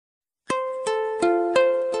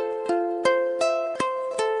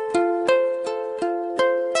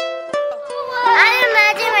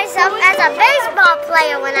as a baseball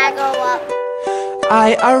player when I grow up.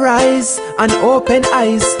 I arise and open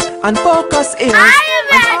eyes and focus ears. I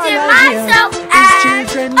imagine myself as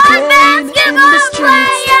children a playing in the basketball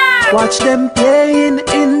streets. player. Watch them playing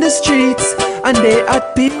in the streets, and they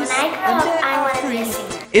at peace. When I grow up, I want to be a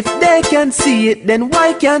singer. If they can see it, then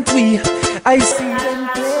why can't we? I see them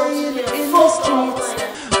playing in the streets.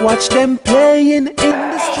 Watch them playing in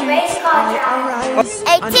the streets. I arise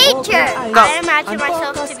A and teacher. open eyes I imagine and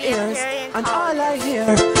myself focus to be a ears, teacher in and college. all I hear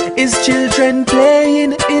is children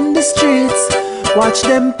playing in the streets. Watch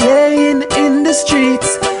them playing in the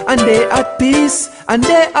streets, and they at peace and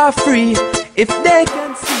they are free. If they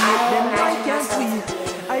can see it, then why can't we?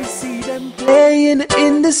 I see them playing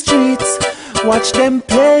in the streets. Watch them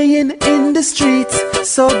playing in the streets.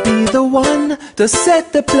 So be the one to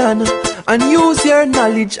set the plan and use your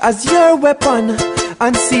knowledge as your weapon,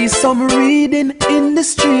 and see some reading in the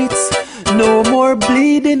streets. No more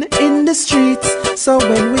bleeding in the streets. So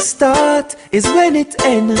when we start is when it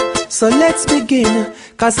ends. So let's begin,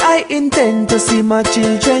 cause I intend to see my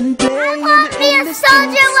children playing in the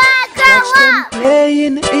streets. Watch them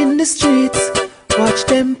playing in the streets. Watch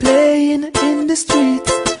them playing in the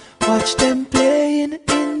streets. Watch them playing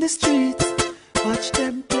in the streets. Watch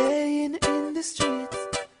them playing in the streets.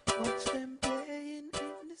 Watch them playing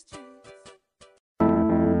in the streets.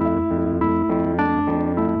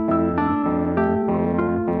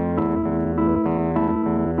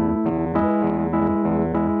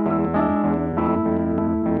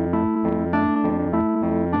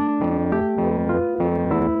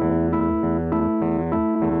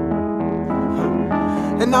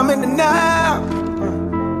 And I'm in the now,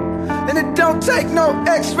 and it don't take no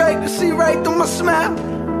x-ray to see right through my smile.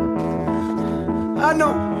 I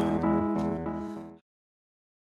know